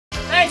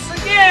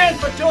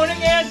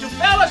tuning in to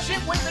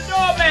Fellowship with the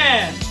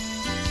Doorman.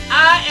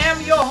 I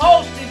am your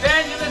host,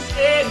 Evangelist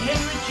Edd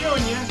Henry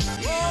Jr.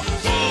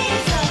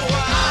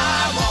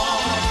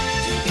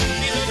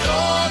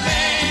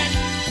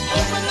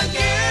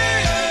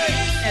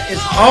 And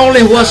it's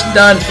only what's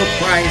done for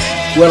Christ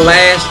will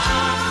last.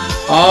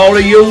 All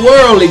of your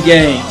worldly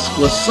gains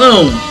will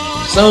soon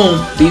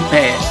be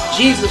past.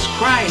 Jesus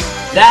Christ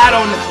died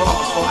on the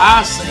cross for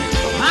our sins,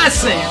 for my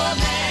sins.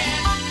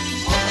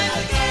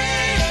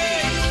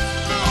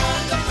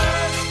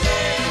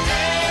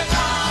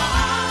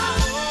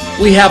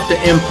 We have to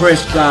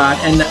impress God,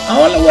 and the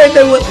only way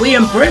that we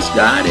impress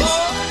God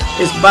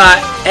is by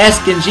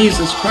asking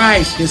Jesus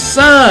Christ, His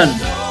Son,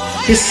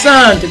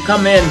 to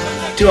come in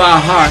to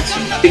our hearts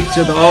and speak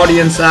to the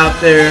audience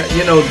out there.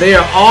 You know, they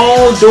are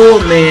all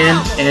doormen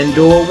and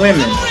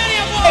doorwomen.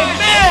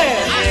 Amen.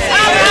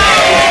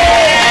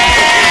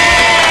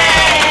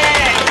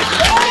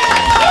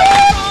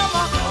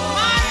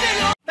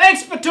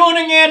 Thanks for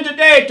tuning in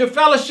today to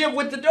Fellowship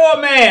with the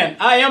Doorman.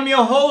 I am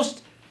your host,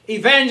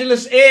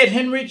 Evangelist Edd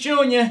Henry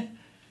Jr.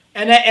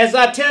 And as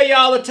I tell you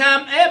all the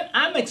time,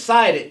 I'm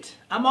excited.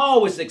 I'm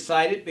always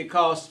excited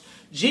because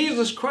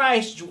Jesus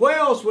Christ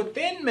dwells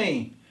within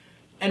me.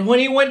 And when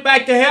He went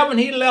back to heaven,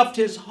 He left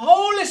His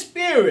Holy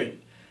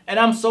Spirit. And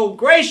I'm so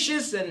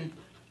gracious and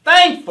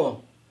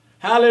thankful.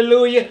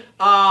 Hallelujah.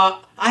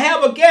 I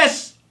have a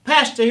guest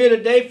pastor here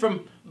today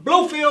from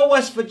Bluefield,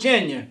 West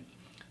Virginia.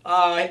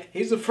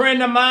 He's a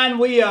friend of mine.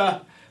 We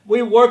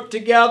work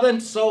together,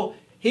 and so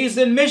he's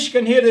in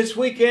Michigan here this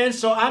weekend,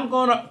 so I'm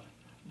going to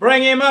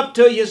bring him up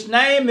to you. His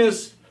name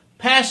is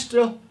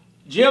Pastor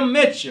Jim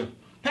Mitchell.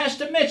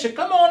 Pastor Mitchell,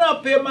 come on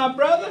up here, my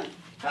brother.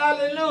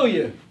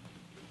 Hallelujah.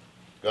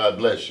 God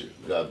bless you.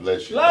 God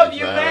bless you. Love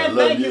you, man.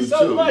 Thank you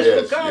so much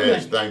for coming.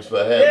 Yes, thanks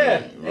for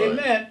having me. Right.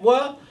 Amen.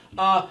 Well,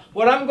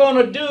 what I'm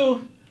going to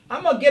do,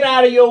 I'm going to get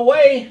out of your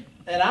way,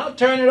 and I'll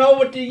turn it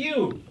over to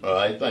you. All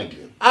right, thank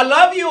you. I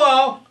love you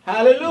all.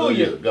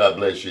 Hallelujah. God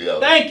bless you.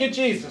 Elder. Thank you,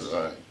 Jesus.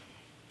 All right.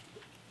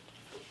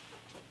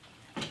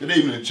 Good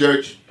evening,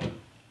 church.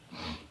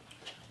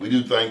 We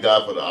do thank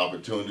God for the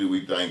opportunity.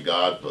 We thank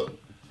God for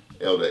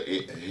Elder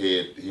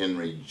Edd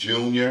Henry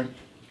Jr.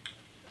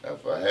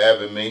 For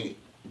having me.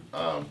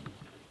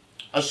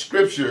 A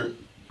scripture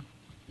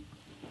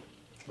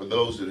for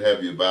those that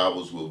have your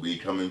Bibles will be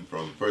coming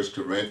from 1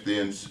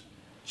 Corinthians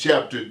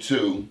chapter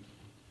 2,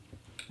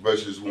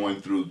 verses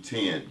 1 through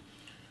 10.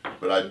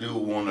 But I do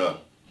want to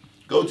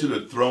go to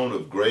the throne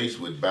of grace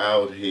with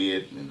bowed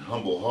head and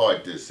humble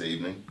heart this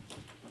evening.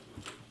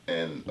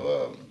 And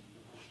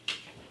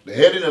the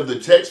heading of the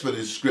text for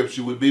this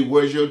scripture would be,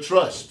 where's your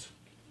trust?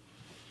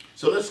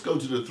 So let's go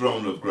to the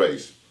throne of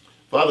grace.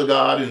 Father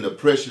God, in the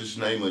precious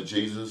name of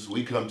Jesus,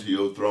 we come to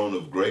your throne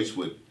of grace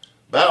with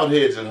bowed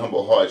heads and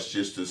humble hearts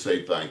just to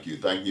say thank you.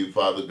 Thank you,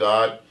 Father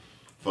God,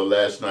 for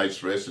last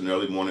night's rest and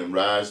early morning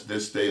rise.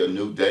 This day, a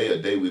new day, a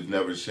day we've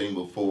never seen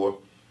before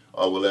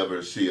or will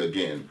ever see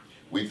again.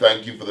 We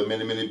thank you for the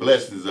many, many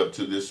blessings up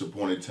to this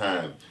appointed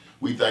time.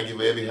 We thank you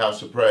for every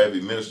house of prayer,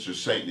 every minister,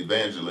 saint, and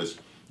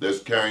evangelist that's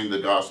carrying the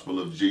gospel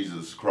of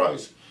Jesus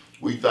Christ.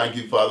 We thank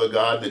you, Father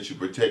God, that you're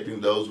protecting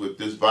those with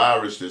this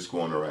virus that's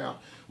going around.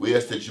 We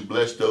ask that you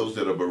bless those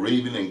that are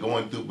bereaving and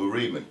going through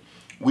bereavement.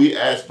 We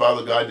ask,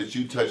 Father God, that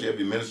you touch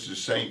every minister,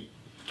 saint,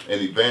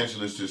 and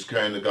evangelist that's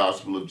carrying the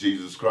gospel of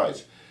Jesus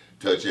Christ.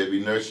 Touch every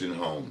nursing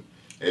home,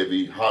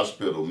 every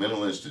hospital,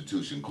 mental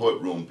institution,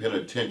 courtroom,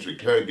 penitentiary,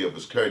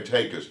 caregivers,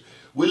 caretakers.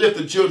 We lift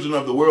the children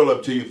of the world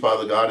up to you,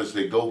 Father God, as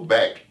they go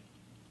back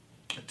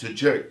to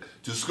church,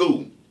 to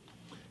school.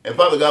 And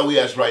Father God, we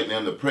ask right now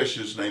in the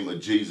precious name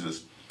of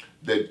Jesus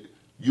that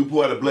you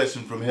pour out a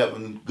blessing from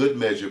heaven, good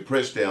measure,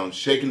 pressed down,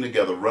 shaken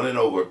together, running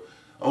over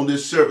on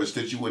this service,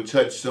 that you would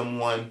touch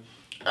someone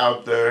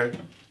out there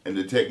in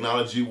the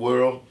technology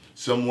world,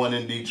 someone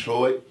in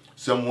Detroit,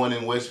 someone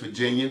in West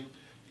Virginia,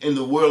 in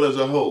the world as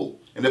a whole.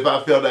 And if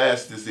I fail to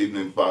ask this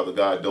evening, Father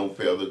God, don't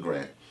fail to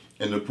grant.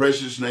 In the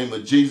precious name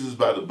of Jesus,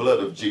 by the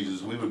blood of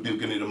Jesus, we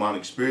rebuke any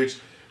demonic spirits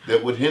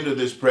that would hinder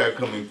this prayer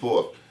coming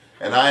forth.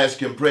 And I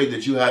ask and pray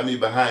that you hide me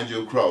behind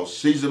your cross,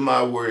 season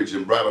my words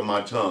and bridle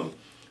my tongue,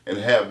 and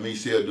have me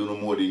say or do no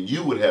more than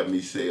you would have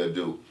me say or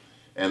do.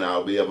 And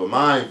I'll be ever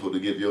mindful to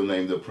give your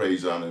name the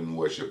praise, honor, and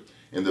worship.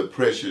 In the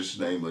precious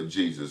name of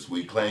Jesus,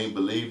 we claim,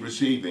 believe,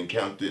 receive, and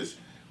count this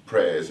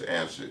prayer as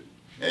answered.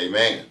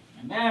 Amen.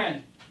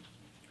 Amen.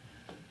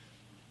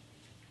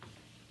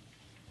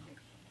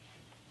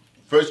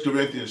 1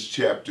 Corinthians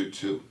chapter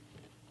 2.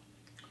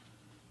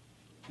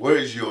 Where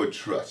is your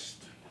trust?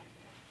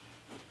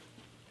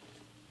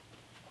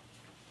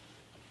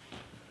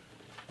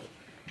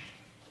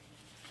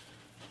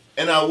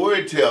 And our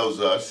word tells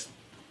us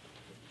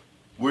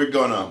we're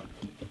going to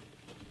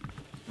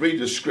read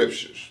the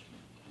scriptures.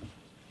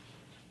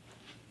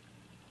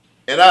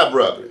 And I,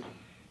 brethren,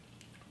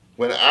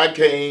 when I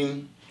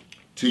came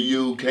to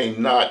you,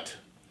 came not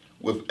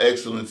with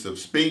excellence of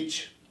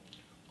speech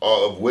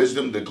or of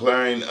wisdom,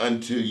 declaring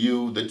unto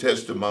you the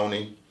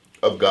testimony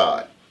of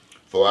God.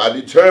 For I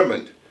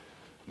determined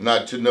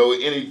not to know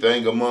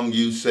anything among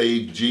you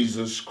save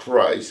Jesus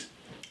Christ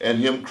and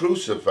him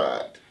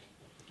crucified.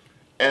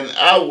 And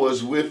I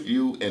was with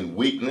you in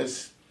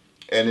weakness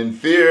and in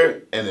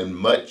fear and in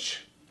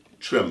much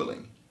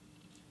trembling.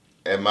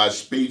 And my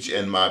speech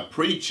and my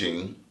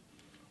preaching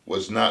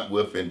was not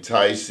with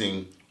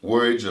enticing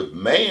words of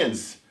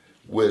man's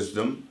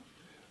wisdom,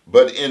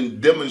 but in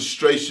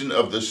demonstration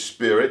of the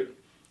Spirit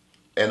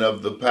and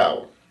of the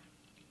power,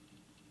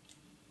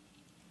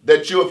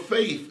 that your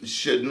faith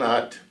should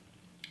not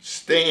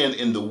stand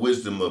in the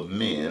wisdom of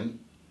men,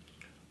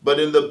 but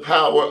in the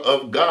power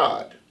of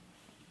God.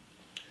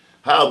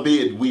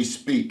 Howbeit we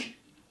speak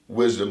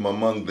wisdom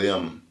among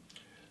them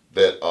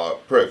that are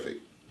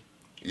perfect,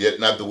 yet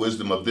not the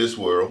wisdom of this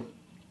world,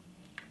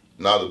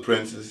 nor the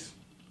princes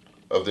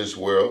of this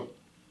world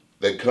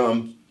that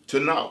come to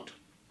naught.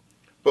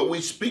 But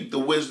we speak the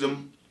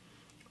wisdom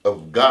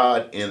of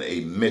God in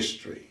a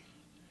mystery,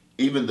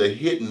 even the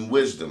hidden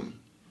wisdom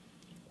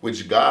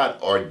which God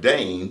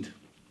ordained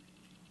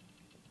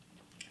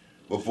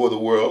before the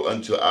world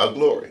unto our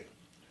glory,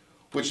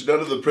 which none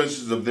of the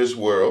princes of this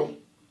world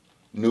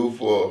knew,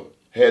 for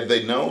had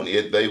they known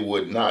it, they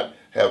would not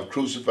have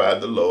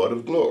crucified the Lord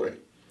of glory.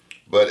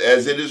 But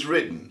as it is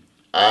written,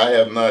 I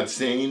have not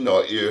seen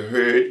nor ear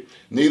heard,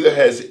 neither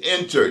has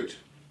entered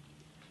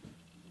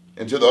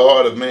into the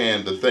heart of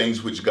man the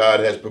things which God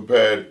has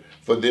prepared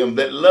for them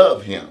that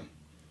love him.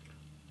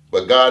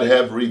 But God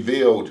hath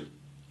revealed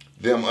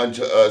them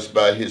unto us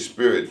by his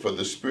Spirit, for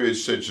the Spirit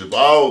searcheth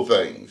all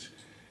things,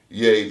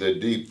 yea, the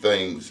deep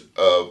things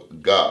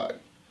of God.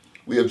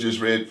 We have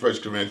just read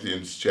 1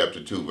 Corinthians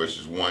chapter 2,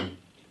 verses 1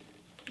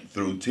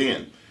 through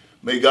 10.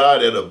 May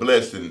God add a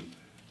blessing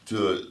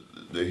to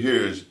the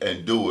hearers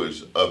and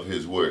doers of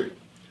his word.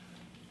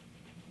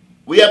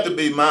 We have to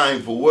be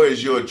mindful, where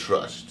is your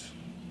trust?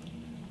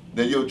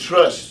 Then your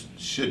trust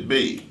should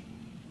be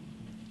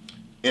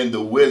in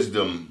the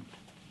wisdom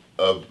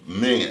of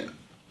men.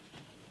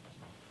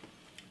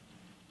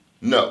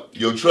 No,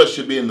 your trust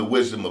should be in the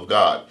wisdom of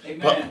God.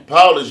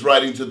 Paul is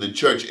writing to the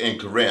church in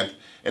Corinth,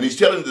 and he's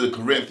telling the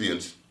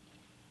Corinthians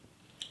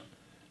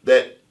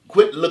that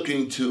quit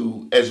looking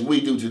to, as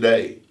we do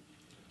today,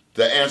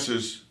 the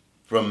answers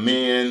from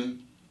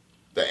men,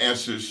 the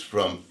answers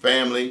from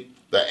family,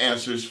 the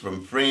answers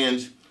from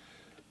friends.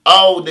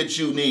 All that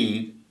you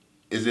need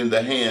is in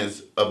the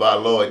hands of our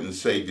Lord and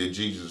Savior,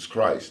 Jesus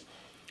Christ.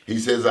 He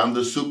says, I'm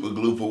the super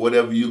glue for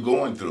whatever you're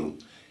going through.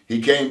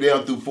 He came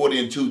down through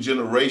 42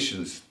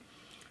 generations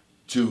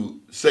to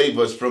save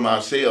us from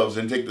ourselves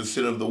and take the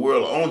sin of the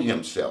world on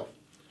himself.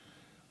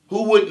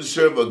 Who wouldn't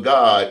serve a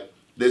God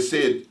that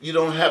said, you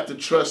don't have to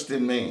trust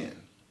in man.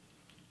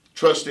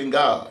 Trust in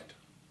God.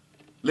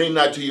 Lean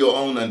not to your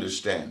own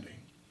understanding.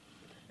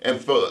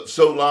 And for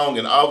so long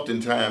and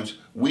oftentimes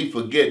we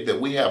forget that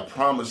we have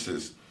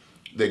promises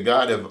that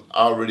God have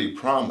already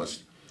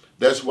promised.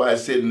 That's why I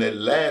said in that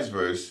last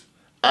verse,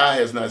 eye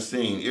has not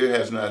seen, ear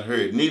has not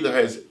heard, neither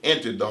has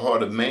entered the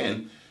heart of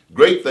man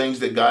great things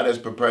that God has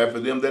prepared for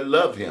them that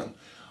love him.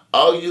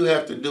 All you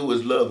have to do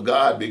is love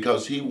God,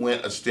 because he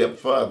went a step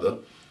further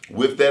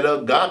with that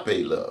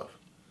agape love.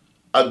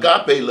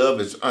 Agape love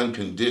is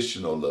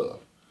unconditional love.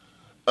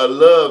 A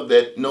love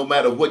that no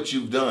matter what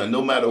you've done,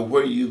 no matter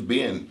where you've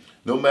been,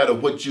 no matter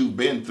what you've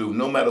been through,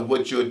 no matter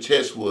what your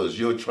test was,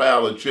 your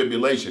trial or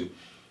tribulation,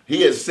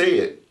 he has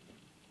said,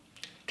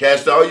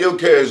 cast all your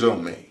cares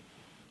on me,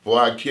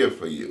 for I care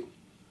for you.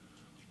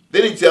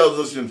 Then he tells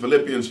us in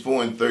Philippians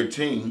 4 and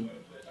 13,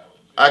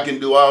 I can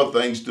do all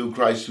things through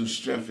Christ who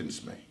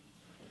strengthens me.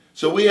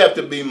 So we have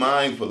to be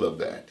mindful of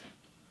that.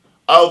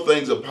 All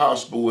things are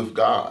possible with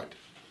God.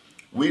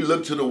 We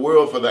look to the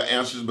world for the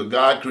answers, but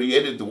God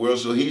created the world,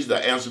 so he's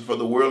the answer for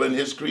the world and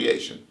his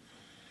creation.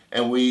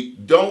 And we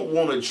don't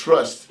want to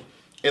trust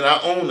in our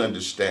own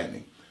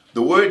understanding.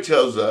 The word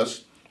tells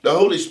us the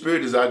Holy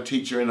Spirit is our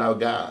teacher and our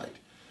guide.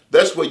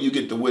 That's where you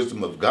get the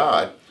wisdom of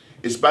God.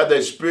 It's by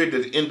that Spirit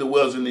that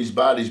indwells in these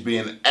bodies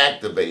being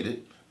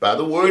activated by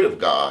the word of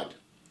God,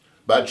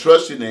 by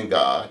trusting in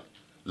God,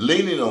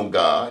 leaning on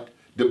God,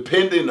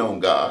 depending on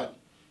God.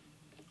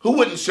 Who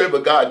wouldn't serve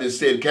a God that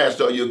said, cast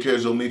all your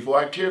cares on me, for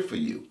I care for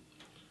you?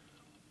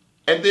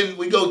 And then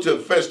we go to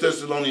 1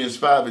 Thessalonians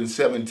 5 and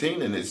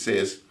 17, and it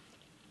says,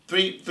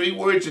 three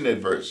words in that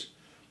verse.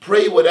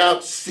 Pray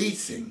without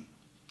ceasing.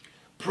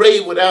 Pray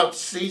without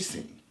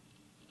ceasing.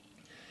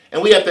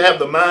 And we have to have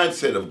the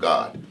mindset of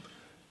God.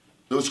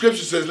 The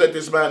scripture says, let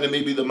this mind in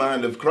me be the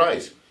mind of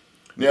Christ.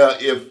 Now,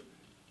 if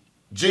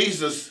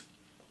Jesus,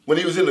 when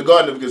he was in the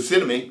Garden of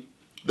Gethsemane,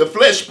 the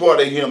flesh part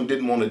of him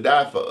didn't want to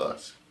die for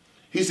us.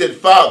 He said,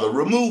 Father,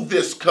 remove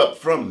this cup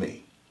from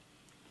me.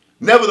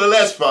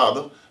 Nevertheless,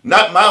 Father,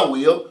 not my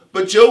will,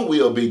 but your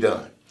will be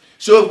done.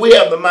 So if we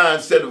have the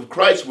mindset of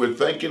Christ, we're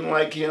thinking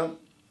like him,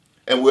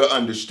 and we're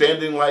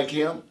understanding like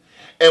him,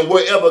 and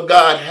wherever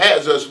God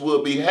has us,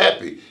 we'll be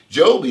happy.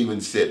 Job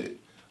even said it.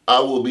 I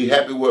will be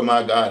happy where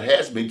my God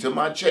has me till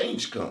my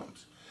change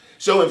comes.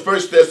 So in 1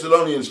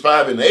 Thessalonians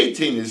 5 and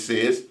 18, it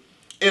says,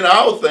 in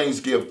all things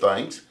give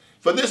thanks,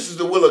 for this is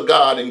the will of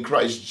God in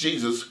Christ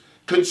Jesus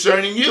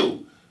concerning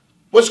you.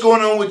 What's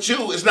going on with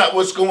you is not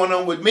what's going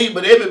on with me,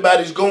 but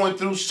everybody's going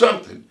through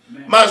something.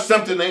 Amen. My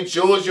something ain't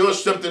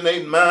yours something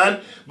ain't mine,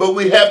 but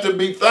we have to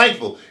be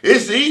thankful.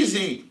 It's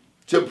easy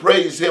to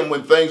praise him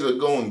when things are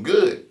going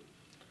good,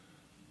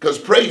 because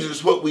praise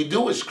is what we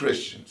do as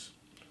Christians.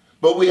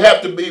 But we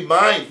have to be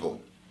mindful.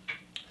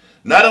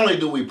 Not only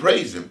do we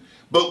praise him,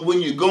 but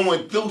when you're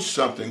going through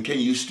something, can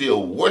you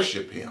still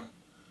worship him?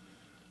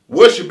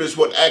 Worship is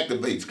what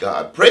activates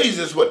God. Praise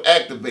is what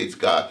activates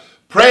God.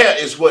 Prayer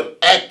is what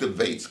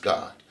activates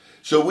God.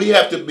 So we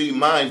have to be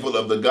mindful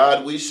of the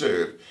God we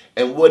serve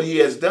and what he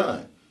has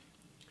done.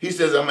 He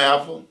says, I'm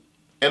Alpha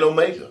and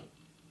Omega.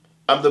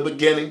 I'm the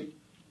beginning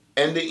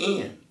and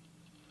the end.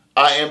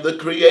 I am the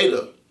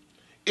creator.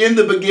 In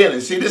the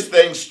beginning. See, this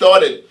thing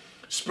started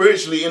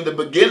spiritually in the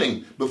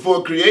beginning.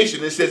 Before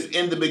creation, it says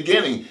in the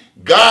beginning.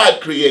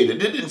 God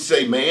created. It didn't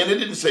say man. It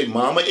didn't say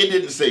mama. It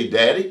didn't say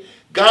daddy.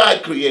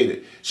 God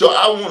created. So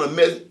I want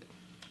to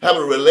have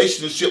a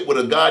relationship with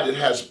a God that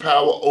has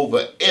power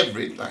over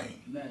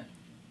everything. Amen.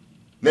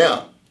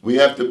 Now, we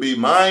have to be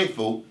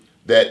mindful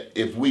that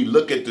if we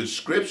look at the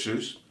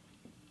scriptures,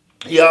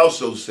 he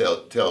also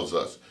tells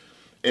us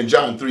in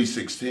John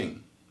 3:16,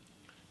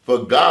 for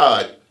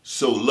God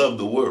so loved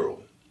the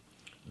world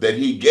that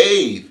he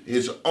gave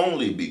his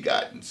only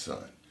begotten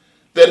son,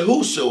 that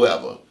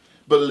whosoever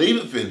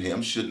believeth in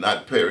him should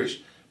not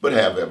perish, but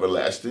have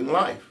everlasting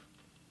life.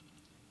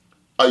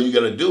 All you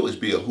got to do is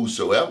be a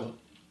whosoever.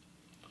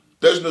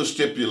 There's no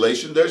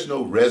stipulation. There's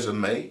no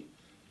resume.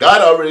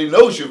 God already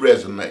knows your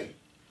resume.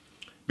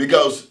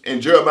 Because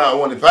in Jeremiah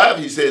 1:5,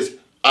 he says,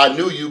 I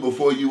knew you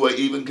before you were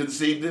even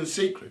conceived in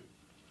secret.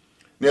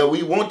 Now,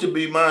 we want to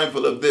be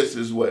mindful of this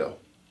as well.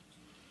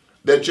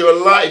 That your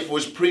life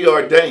was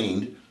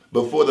preordained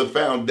before the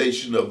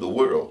foundation of the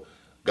world.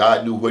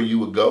 God knew where you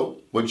would go,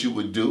 what you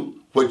would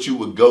do, what you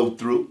would go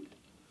through.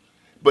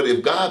 But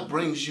if God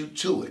brings you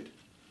to it,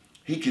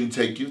 he can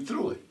take you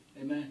through it.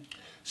 Amen.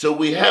 So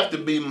we have to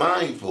be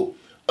mindful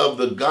of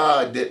the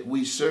God that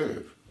we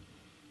serve.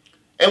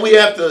 And we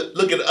have to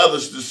look at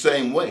others the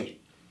same way.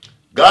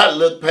 God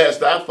looked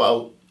past our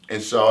fault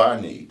and saw our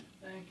need.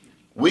 Thank you.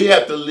 We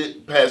have to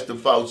look past the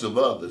faults of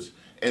others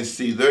and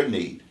see their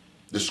need.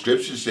 The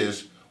scripture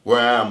says, where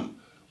I'm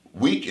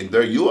weak and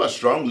there you are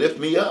strong, lift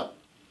me up.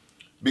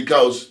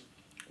 Because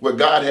where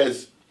God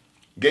has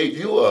gave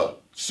you a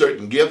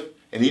certain gift,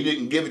 and he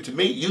didn't give it to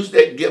me, use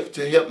that gift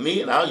to help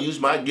me, and I'll use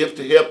my gift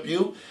to help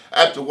you.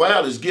 After a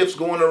while, there's gifts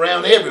going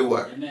around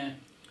everywhere. Amen.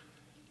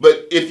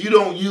 But if you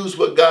don't use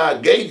what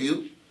God gave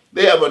you,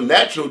 they have a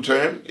natural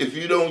term. If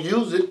you don't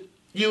use it,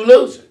 you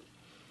lose it.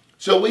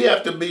 So we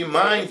have to be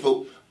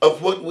mindful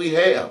of what we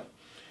have.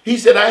 He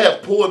said, I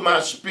have poured my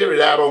spirit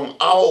out on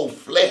all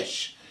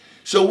flesh.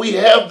 So we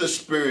have the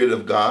Spirit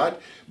of God,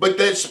 but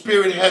that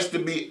spirit has to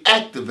be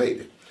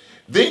activated.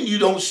 Then you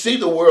don't see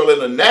the world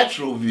in a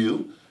natural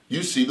view.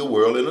 You see the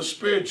world in a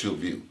spiritual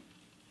view.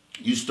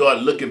 You start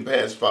looking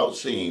past fault,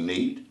 seeing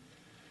need.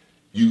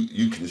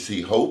 You can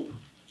see hope.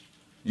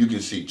 You can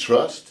see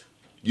trust.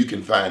 You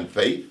can find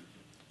faith.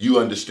 You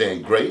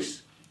understand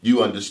grace.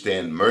 You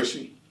understand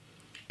mercy.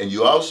 And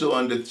you also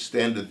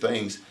understand the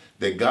things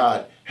that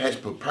God has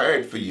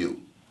prepared for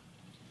you.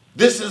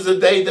 This is a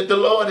day that the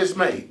Lord has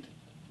made.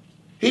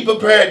 He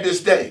prepared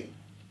this day.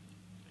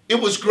 It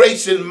was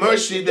grace and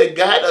mercy that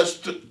guide us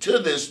to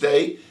this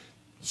day,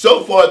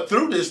 so far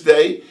through this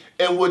day,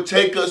 and will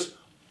take us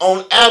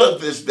on out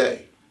of this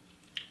day.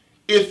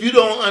 If you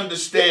don't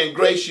understand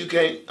grace, you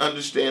can't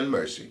understand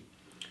mercy.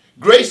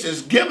 Grace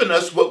is giving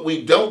us what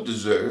we don't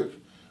deserve.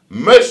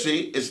 Mercy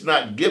is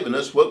not giving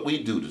us what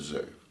we do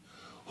deserve.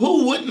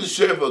 Who wouldn't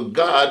serve a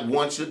God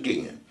once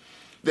again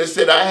that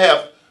said, I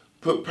have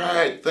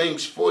prepared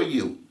things for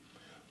you,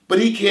 but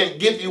he can't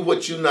give you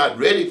what you're not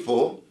ready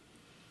for?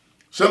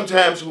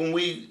 Sometimes when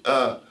we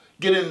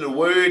get into the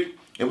Word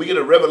and we get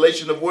a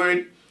revelation of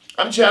Word,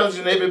 I'm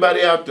challenging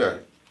everybody out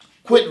there.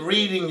 Quit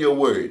reading your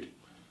Word.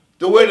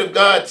 The Word of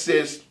God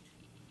says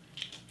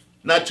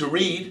not to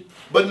read,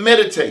 but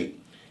meditate.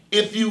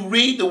 If you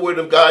read the Word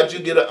of God, you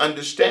get an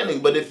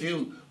understanding. But if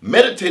you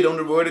meditate on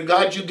the Word of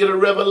God, you get a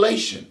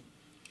revelation.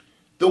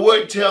 The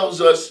Word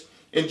tells us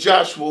in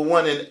Joshua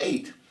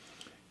 1:8,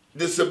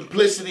 the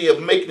simplicity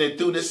of making it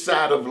through this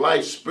side of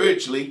life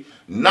spiritually,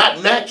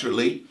 not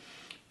naturally,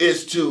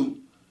 is to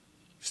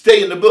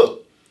stay in the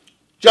book.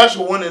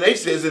 Joshua 1:8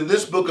 says, in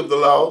this book of the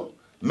law,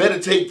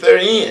 meditate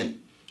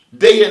therein,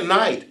 day and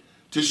night,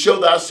 to show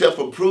thyself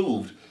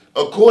approved,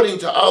 according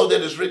to all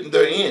that is written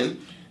therein,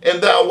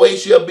 and thy way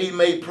shall be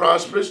made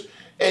prosperous,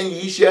 and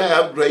ye shall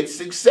have great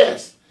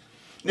success.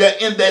 Now,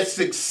 in that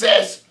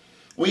success,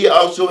 we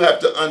also have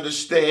to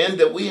understand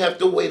that we have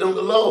to wait on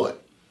the Lord.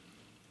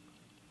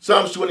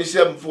 Psalms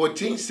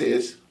 27:14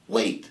 says,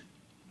 wait.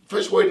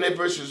 First word in that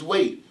verse is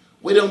wait.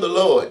 Wait on the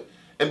Lord,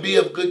 and be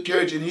of good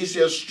courage, and he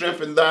shall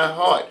strengthen thy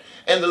heart.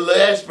 And the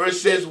last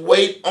verse says,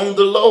 wait on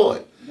the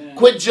Lord. Amen.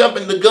 Quit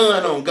jumping the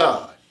gun on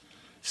God.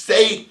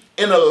 Stay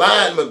in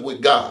alignment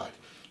with God.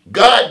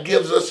 God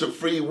gives us a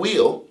free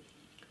will.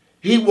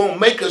 He won't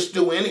make us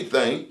do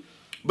anything,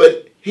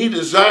 but he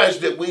desires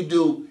that we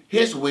do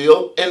his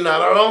will and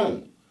not our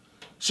own.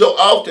 So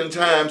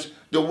oftentimes,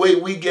 the way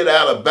we get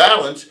out of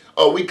balance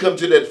or we come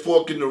to that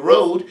fork in the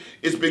road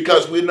is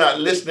because we're not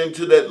listening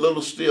to that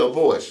little still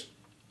voice.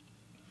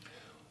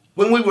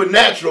 When we were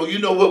natural, you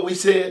know what we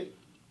said?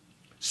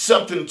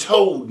 Something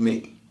told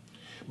me.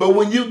 But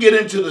when you get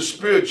into the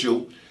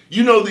spiritual,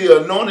 you know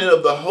the anointing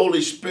of the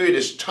Holy Spirit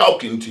is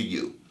talking to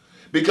you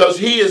because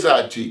he is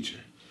our teacher.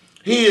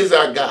 He is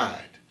our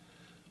guide.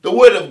 The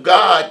word of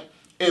God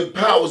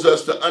empowers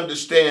us to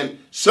understand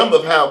some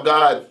of how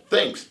God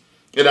thinks.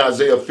 In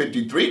Isaiah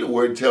 53, the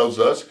word tells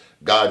us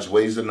God's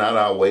ways are not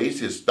our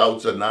ways. His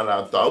thoughts are not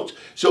our thoughts.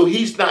 So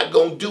he's not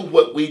going to do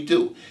what we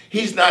do.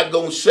 He's not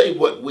going to say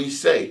what we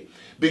say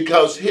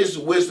because his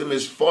wisdom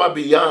is far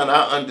beyond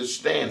our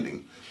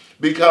understanding.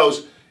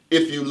 Because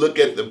if you look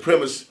at the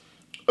premise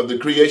of the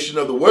creation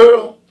of the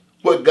world,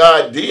 what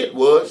God did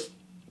was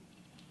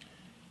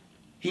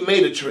he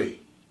made a tree.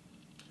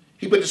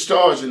 He put the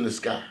stars in the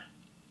sky.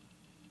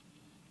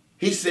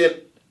 He sent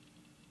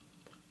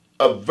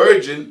a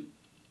virgin,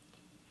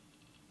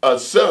 a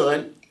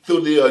son,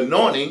 through the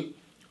anointing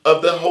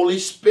of the Holy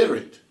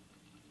Spirit.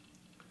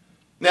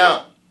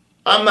 Now,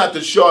 I'm not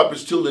the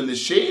sharpest tool in the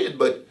shed,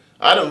 but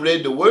I done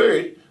read the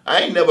word.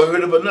 I ain't never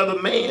heard of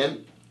another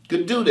man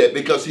could do that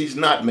because he's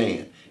not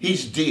man.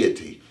 He's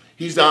deity.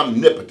 He's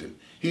omnipotent.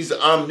 He's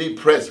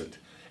omnipresent.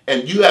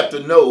 And you have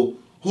to know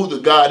who the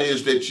God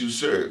is that you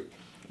serve.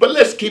 But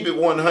let's keep it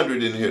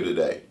 100 in here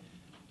today.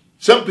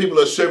 Some people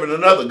are serving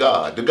another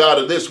God, the God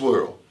of this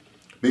world.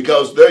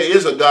 Because there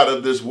is a God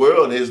of this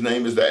world, and his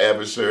name is the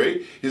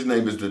adversary. His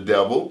name is the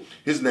devil.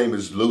 His name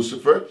is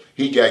Lucifer.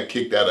 He got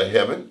kicked out of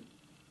heaven.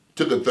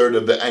 Took a third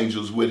of the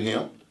angels with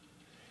him.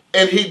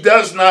 And he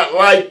does not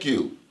like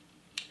you.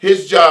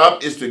 His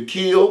job is to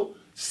kill,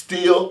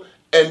 steal,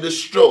 and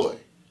destroy.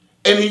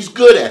 And he's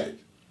good at it.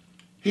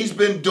 He's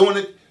been doing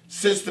it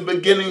since the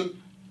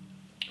beginning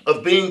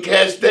of being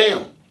cast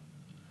down.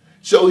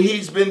 So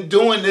he's been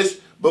doing this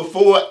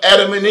before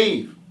Adam and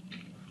Eve.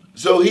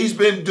 So he's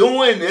been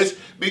doing this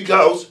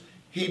because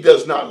he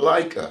does not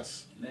like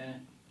us.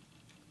 Man.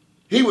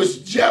 He was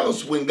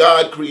jealous when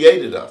God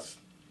created us.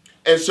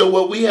 And so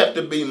what we have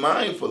to be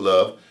mindful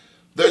of,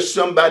 there's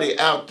somebody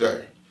out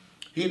there.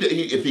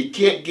 If he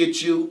can't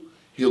get you,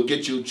 he'll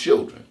get your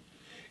children.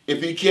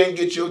 If he can't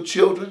get your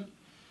children,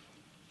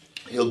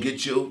 he'll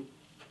get your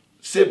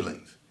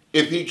siblings.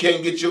 If he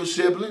can't get your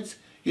siblings,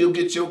 he'll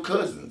get your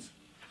cousins.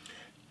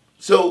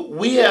 So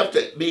we have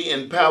to be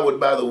empowered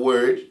by the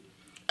word.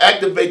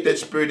 Activate that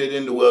spirit that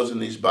indwells in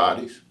these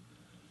bodies.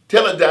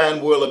 Tell a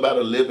dying world about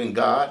a living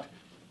God.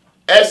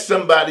 Ask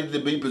somebody to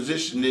be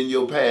positioned in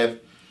your path.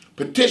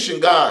 Petition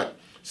God.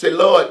 Say,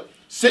 Lord,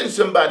 send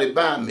somebody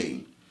by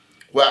me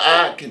where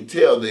I can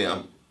tell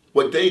them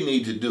what they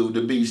need to do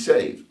to be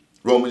saved.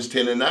 Romans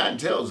 10:9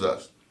 tells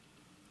us,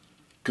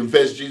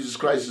 confess Jesus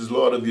Christ as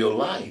Lord of your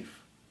life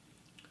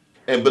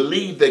and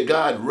believe that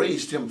God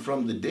raised him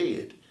from the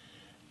dead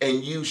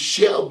and you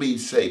shall be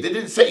saved. It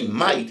didn't say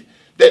might.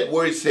 That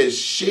word says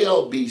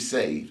shall be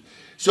saved.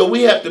 So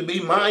we have to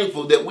be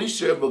mindful that we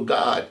serve a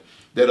God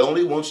that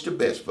only wants the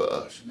best for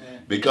us.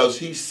 Amen. Because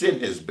he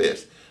sent his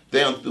best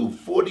down through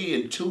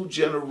 42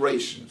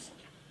 generations.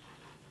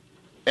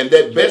 And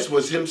that best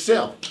was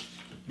himself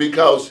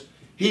because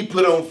he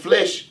put on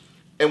flesh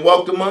and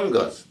walked among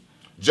us.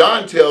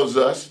 John tells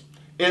us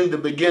in the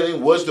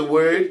beginning was the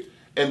Word,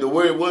 and the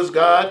Word was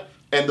God,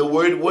 and the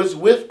Word was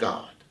with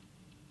God.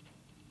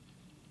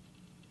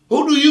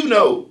 Who do you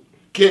know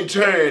can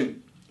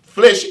turn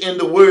flesh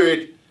into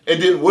word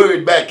and then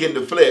word back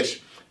into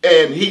flesh,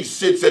 and he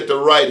sits at the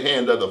right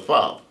hand of the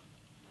Father?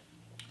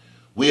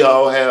 We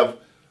all have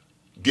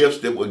gifts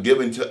that were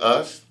given to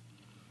us.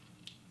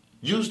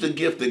 Use the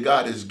gift that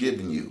God has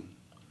given you.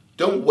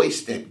 Don't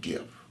waste that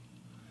gift.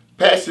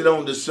 Pass it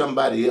on to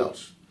somebody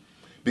else.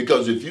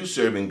 Because if you're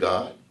serving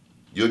God,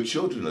 your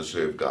children will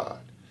serve God.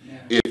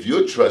 Yeah. If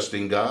you're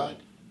trusting God,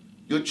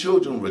 your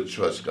children will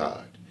trust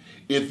God.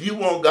 If you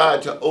want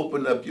God to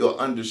open up your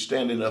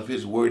understanding of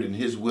his word and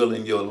his will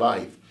in your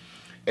life,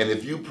 and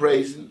if you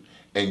praising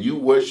and you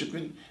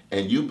worshiping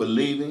and you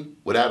believing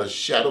without a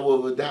shadow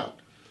of a doubt,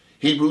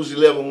 Hebrews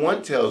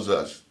 11:1 tells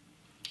us,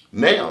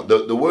 now,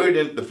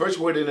 the first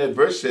word in that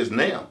verse says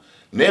now.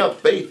 Now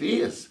faith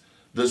is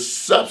the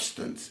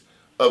substance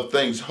of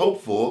things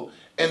hoped for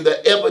and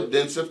the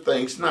evidence of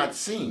things not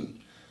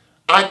seen.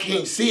 I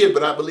can't see it,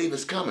 but I believe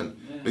it's coming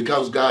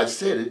because God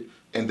said it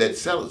and that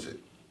settles it.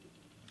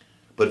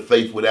 But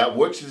faith without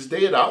works is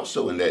dead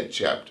also in that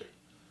chapter.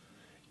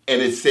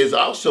 And it says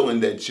also in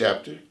that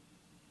chapter,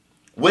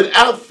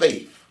 without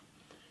faith,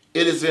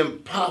 it is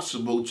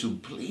impossible to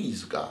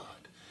please God.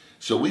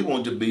 So we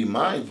want to be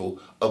mindful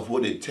of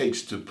what it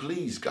takes to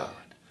please God.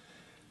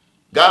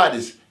 God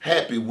is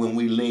happy when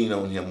we lean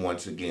on him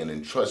once again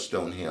and trust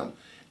on him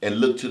and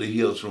look to the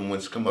hills from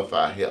whence cometh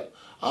our help.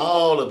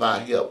 All of our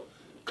help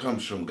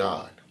comes from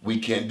God. We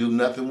can't do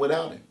nothing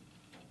without him.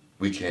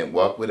 We can't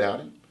walk without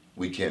him.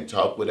 We can't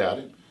talk without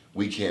him.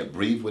 We can't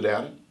breathe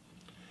without him.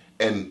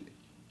 And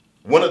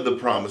one of the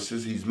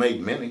promises, he's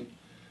made many,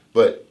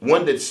 but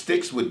one that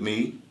sticks with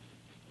me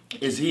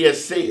is he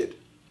has said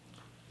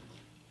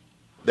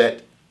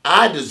that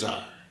I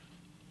desire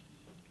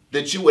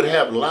that you would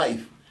have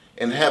life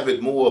and have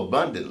it more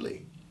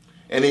abundantly.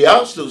 And he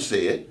also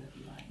said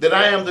that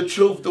I am the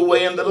truth, the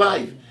way, and the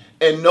life.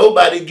 And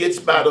nobody gets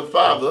by the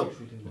Father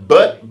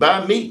but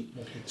by me.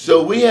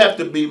 So we have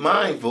to be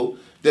mindful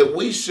that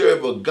we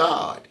serve a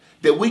God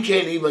that we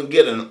can't even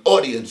get an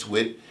audience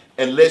with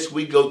unless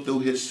we go through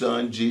his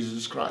son,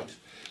 Jesus Christ.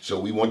 So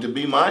we want to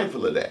be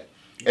mindful of that.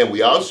 And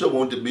we also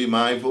want to be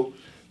mindful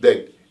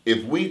that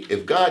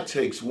if God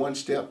takes one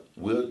step,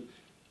 we'll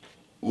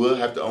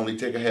have to only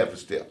take a half a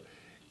step.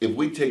 If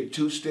we take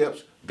 2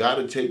 steps, God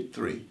will take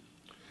 3.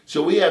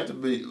 So we have to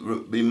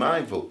be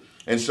mindful.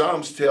 And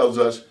Psalms tells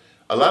us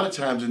a lot of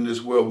times in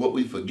this world what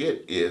we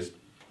forget is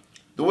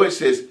the word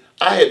says,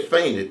 I had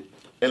fainted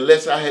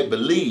unless I had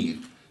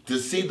believed to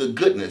see the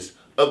goodness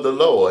of the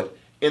Lord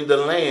in the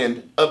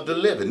land of the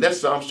living. That's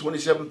Psalms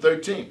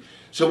 27:13.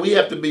 So we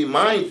have to be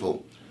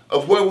mindful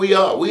of where we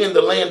are. We're in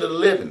the land of the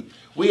living.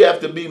 We have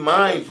to be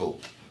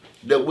mindful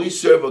that we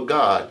serve a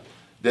God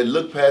that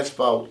looked past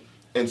fault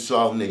and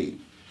saw need.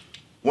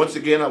 Once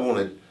again, I want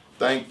to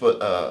thank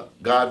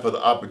God for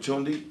the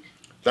opportunity.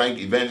 Thank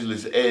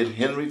Evangelist Edd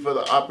Henry for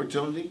the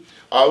opportunity.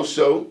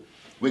 Also,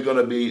 we're going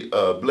to be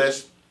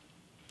blessed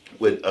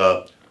with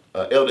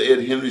Elder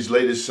Edd Henry's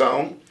latest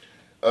song.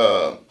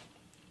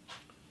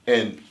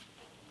 And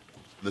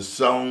the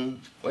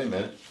song, wait a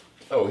minute.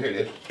 Oh, here it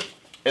is.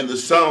 And the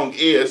song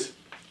is,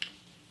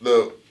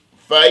 The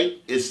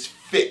Fight is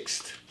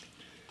Fixed.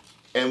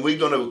 And we're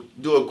going to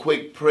do a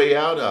quick pray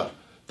out,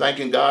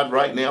 thanking God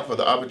right now for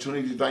the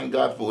opportunity, thanking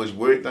God for his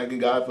word, thanking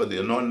God for the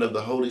anointing of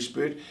the Holy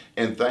Spirit,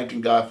 and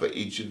thanking God for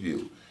each of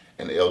you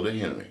and Elder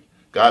Henry.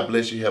 God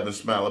bless you, heaven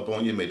smile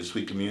upon you. May the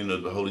sweet communion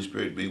of the Holy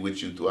Spirit be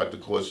with you throughout the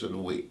course of the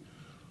week.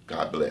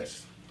 God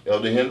bless.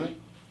 Elder Henry,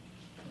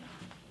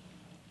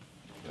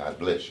 God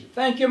bless you.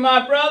 Thank you,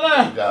 my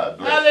brother. God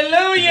bless.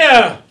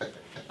 Hallelujah.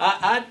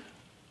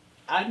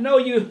 I know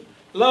you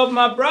love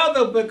my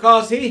brother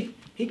because he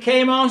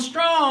came on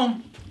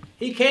strong.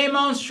 He came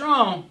on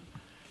strong.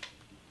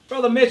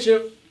 Brother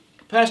Mitchell,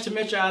 Pastor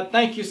Mitchell, I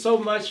thank you so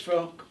much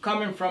for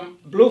coming from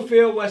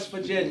Bluefield, West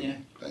Virginia.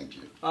 Thank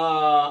you.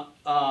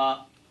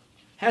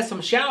 Had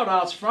some shout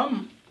outs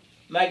from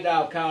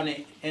McDowell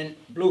County and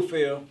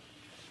Bluefield.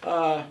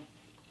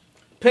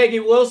 Peggy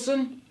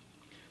Wilson.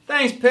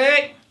 Thanks,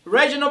 Peg.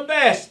 Reginald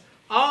Best,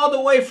 all the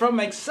way from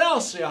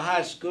Excelsior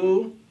High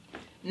School.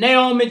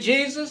 Naomi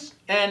Jesus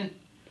and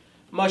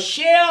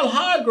Michelle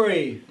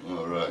Hargrave.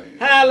 All right.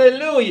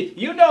 Hallelujah.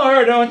 You know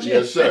her, don't you?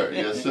 Yes, sir.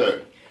 Yes,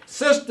 sir.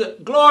 Sister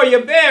Gloria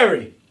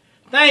Berry.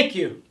 Thank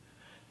you.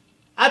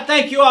 I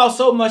thank you all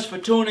so much for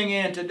tuning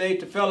in today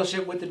to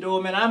Fellowship with the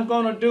Doorman. I'm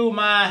going to do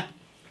my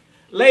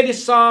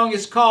latest song.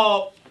 It's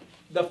called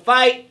The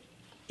Fight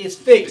is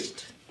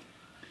Fixed.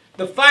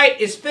 The fight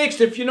is fixed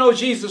if you know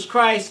Jesus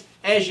Christ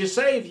as your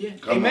Savior.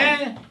 Come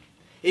Amen. On.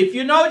 If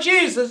you know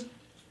Jesus,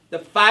 the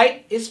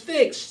fight is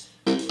fixed.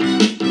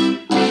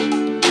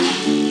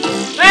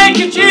 Thank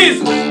you,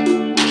 Jesus.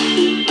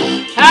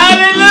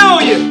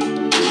 Hallelujah.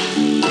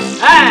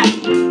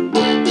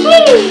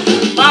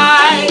 The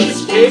fight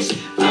is fixed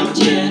from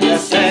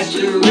Genesis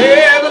to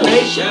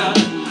Revelation.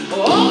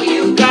 All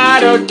you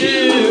gotta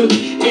do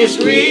is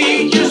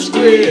read your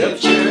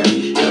scripture.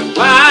 The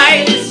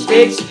fight is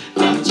fixed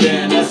from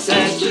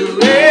Genesis to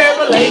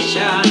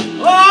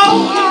Revelation.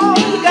 All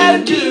you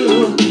gotta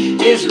do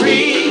is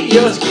read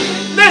your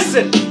scripture.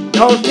 Listen,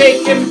 don't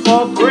take him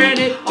for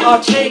granted or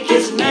take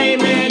his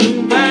name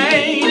in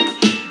vain.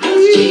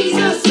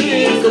 Jesus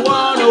is the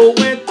one who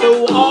went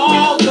through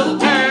all the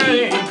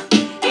pain.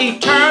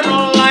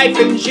 Eternal life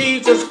in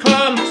Jesus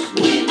comes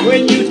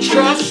when you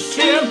trust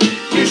him.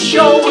 You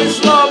show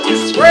his love, you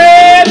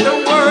spread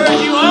the word,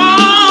 you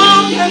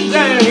arm the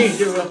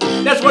danger.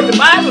 That's what the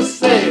Bible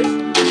says.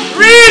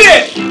 Read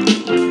it!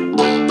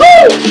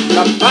 Woo!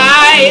 The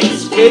fight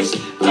is fixed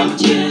from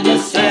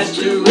Genesis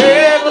to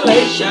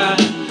Revelation.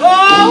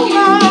 All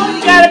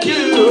you gotta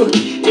do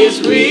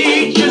is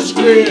read your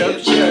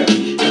scripture.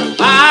 The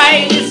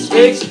fight is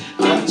fixed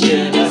from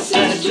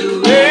Genesis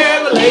to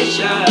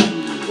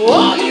Revelation.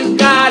 All you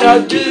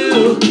gotta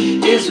do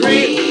is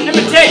read. Let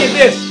me tell you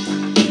this.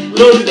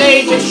 Little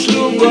David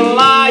slew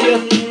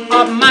Goliath,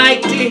 a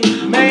mighty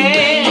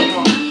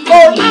man.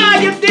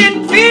 Goliath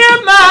didn't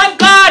fear my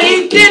God,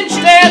 he didn't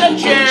stand a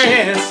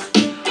chance.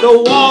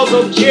 The walls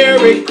of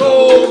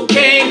Jericho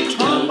came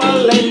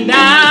tumbling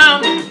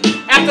down.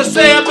 After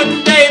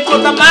 7 days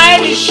with a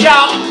mighty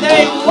shout,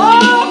 they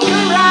walked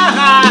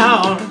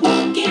around.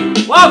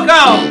 Walk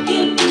on.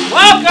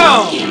 Walk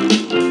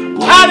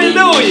on.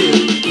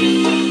 Hallelujah.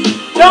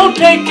 Don't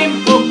take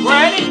him for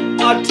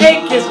granted or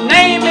take his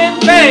name in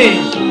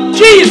vain.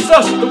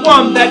 Jesus, the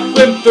one that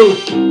went through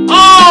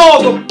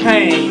all the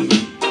pain.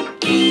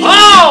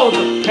 All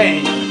the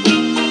pain.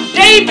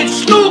 David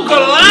slew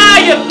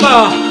Goliath,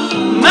 the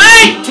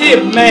mighty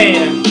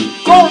man.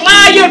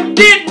 Goliath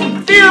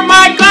didn't fear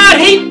my God.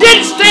 He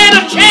didn't stand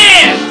a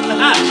chance.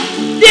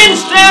 Didn't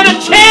stand a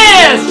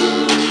chance.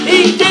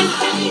 He didn't.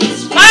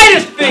 Fight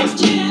is fixed.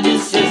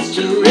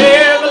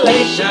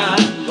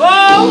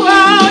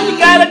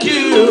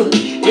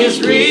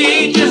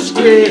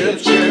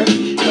 scripture.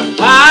 The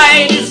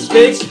fight is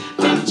fixed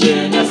from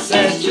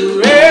Genesis to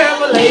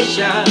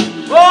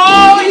Revelation.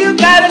 All you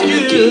gotta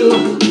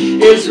do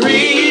is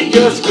read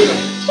your scripture.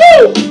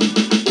 Woo!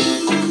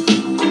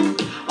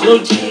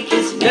 Don't take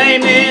his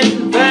name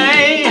in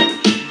vain.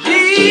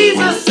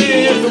 Jesus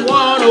is the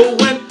one who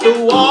went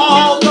through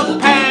all the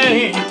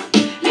pain.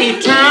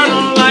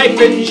 Eternal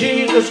life in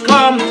Jesus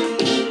comes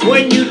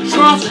when you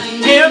trust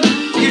him.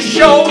 You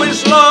show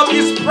his love,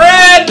 you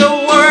spread the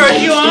word,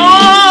 you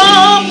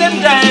arm the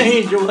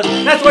dangerous.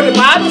 That's what the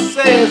Bible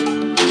says.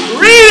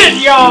 Read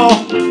it,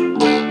 y'all.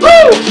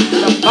 Woo!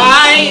 The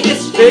fight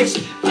is fixed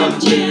from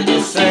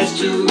Genesis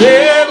to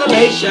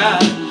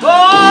Revelation.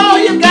 All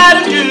you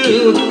gotta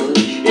do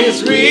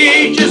is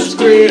read your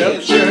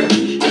scripture.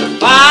 The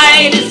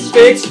fight is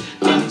fixed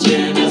from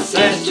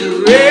Genesis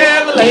to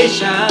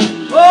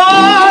Revelation.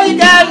 All you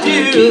gotta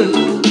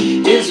do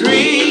is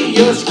read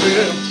your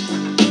scripture.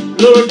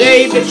 Little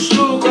David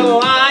slew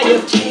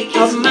Goliath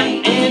of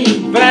man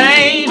in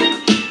vain.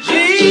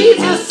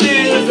 Jesus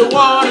is the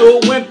one who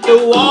went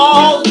through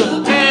all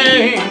the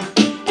pain.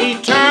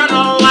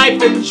 Eternal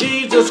life in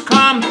Jesus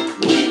comes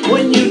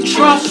when you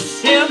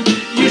trust him.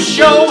 You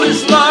show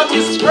his love,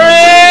 you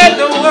spread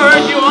the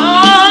word, you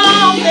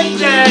arm the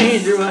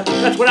dangerous.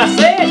 That's what I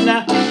said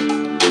now.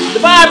 The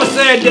Bible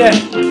said that.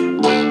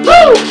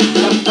 Woo!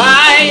 The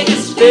fight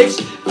is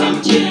fixed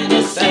from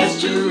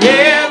Genesis to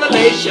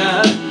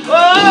Revelation.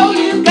 All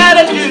you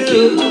gotta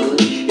do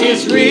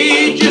is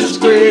read your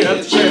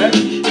scripture.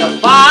 The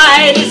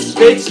fight is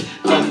fixed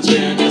from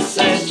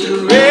Genesis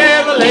to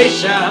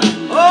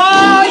Revelation.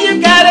 All you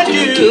gotta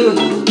do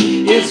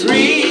is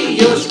read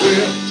your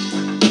scripture.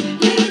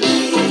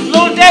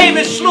 Little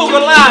David slew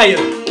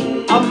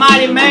Goliath, a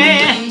mighty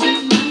man.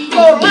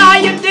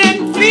 Goliath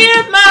didn't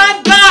fear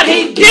my God,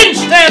 he didn't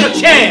stand a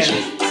chance.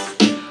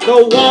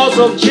 The walls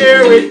of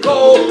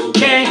Jericho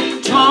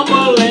came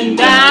tumbling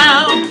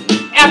down.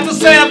 After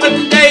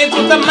 7 days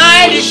with a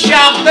mighty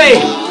shout, they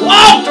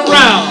walked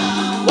around.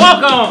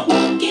 Walk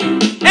on.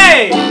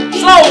 Hey,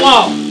 slow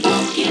walk.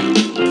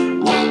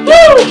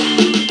 Woo!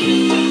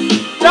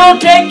 Don't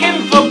take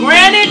him for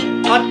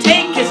granted or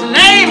take his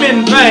name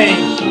in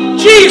vain.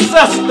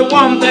 Jesus, the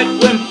one that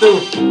went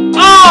through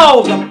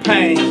all the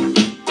pain.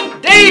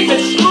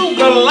 David slew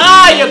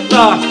Goliath,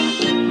 the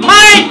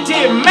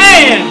mighty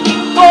man.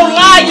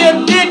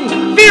 Goliath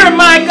didn't fear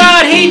my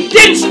God. He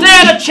didn't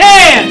stand a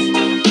chance.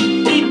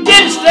 He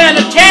didn't stand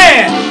a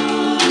chance.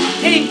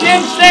 He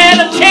didn't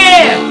stand a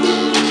chance.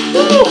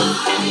 Woo.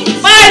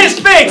 Fight is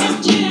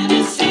fixed.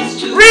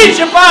 Read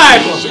your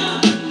Bible.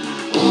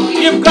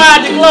 Give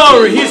God the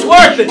glory. He's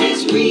worth it.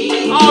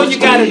 All you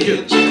got to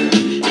do.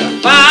 The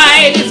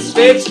fight is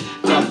fixed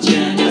from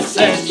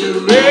Genesis to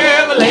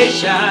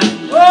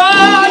Revelation.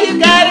 All you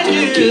got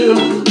to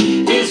do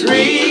is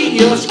read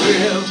your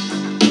script.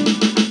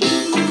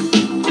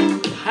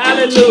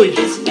 Hallelujah.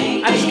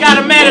 I just got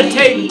to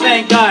meditate and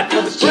thank God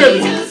for the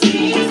privilege.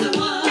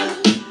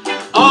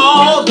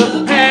 All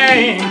the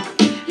pain.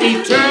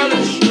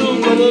 Eternal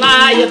slew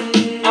Goliath,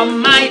 a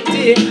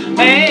mighty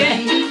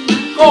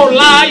man.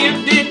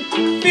 Goliath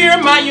didn't fear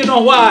my, you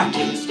know why?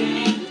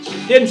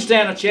 Didn't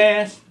stand a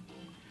chance.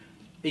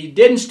 He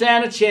didn't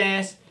stand a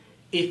chance.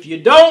 If you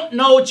don't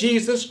know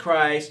Jesus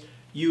Christ,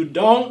 you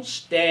don't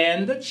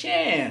stand a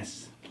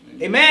chance.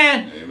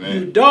 Amen? Amen.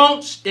 You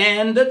don't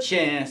stand a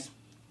chance.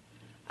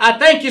 I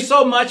thank you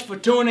so much for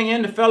tuning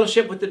in to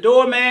Fellowship with the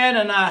Doorman,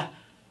 and I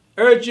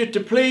urge you to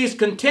please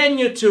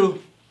continue to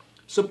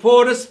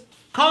support us.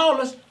 Call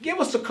us. Give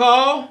us a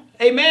call.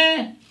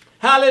 Amen.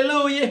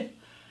 Hallelujah.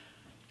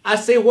 I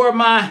see where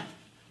my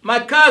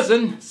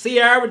cousin,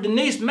 Sierra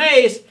Denise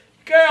Mays.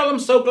 Girl, I'm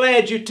so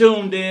glad you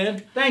tuned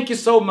in. Thank you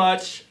so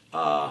much.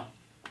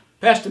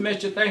 Pastor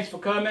Mitchell, thanks for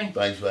coming.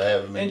 Thanks for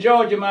having me.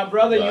 Enjoyed you, my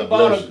brother. God you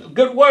brought a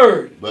good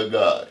word. But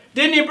God.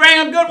 Didn't he bring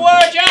a good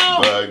word,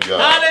 y'all? But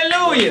God.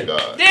 Hallelujah. But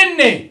God. Didn't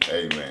he?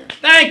 Amen.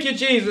 Thank you,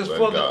 Jesus, but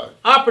for God.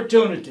 the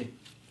opportunity.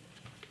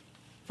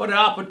 For the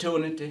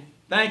opportunity.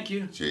 Thank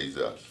you.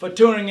 Jesus. For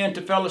tuning in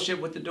to Fellowship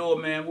with the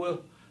Doorman.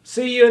 We'll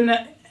see you in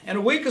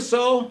a week or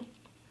so.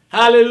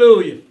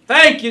 Hallelujah.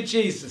 Thank you,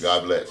 Jesus.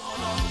 God bless.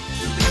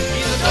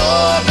 He's a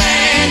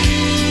doorman.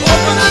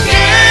 Open the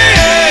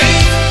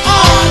gate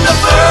on the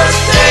first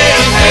day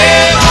of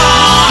heaven.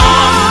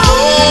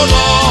 Oh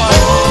Lord,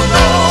 oh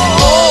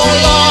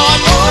Lord,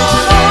 oh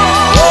Lord,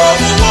 oh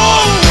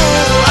Lord.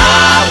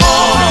 I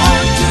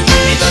want to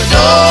be the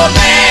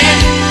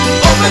doorman.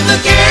 Open the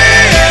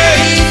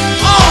gate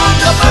on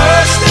the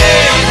first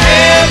day of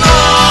heaven.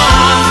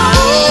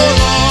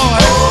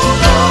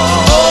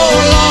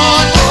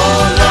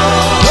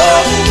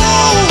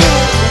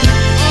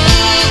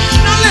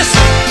 Now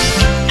listen,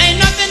 ain't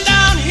nothing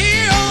down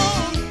here.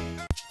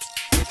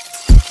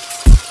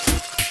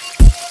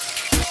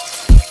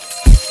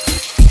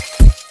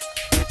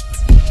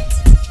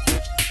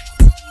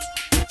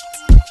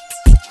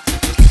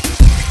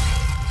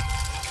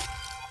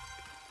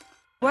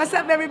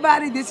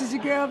 everybody? This is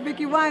your girl,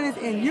 Vicki Winans,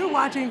 and you're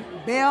watching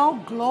Bell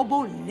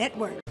Global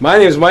Network. My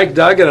name is Mike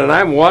Duggan, and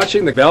I'm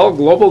watching the Bell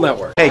Global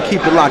Network. Hey,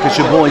 keep it locked. It's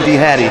your boy D.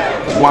 Hattie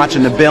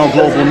watching the Bell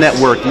Global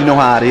Network. You know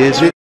how it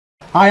is.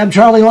 Hi, I'm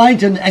Charlie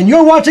Langton, and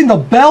you're watching the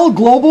Bell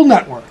Global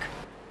Network.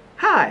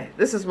 Hi,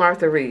 this is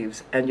Martha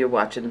Reeves, and you're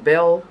watching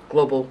Bell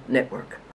Global Network.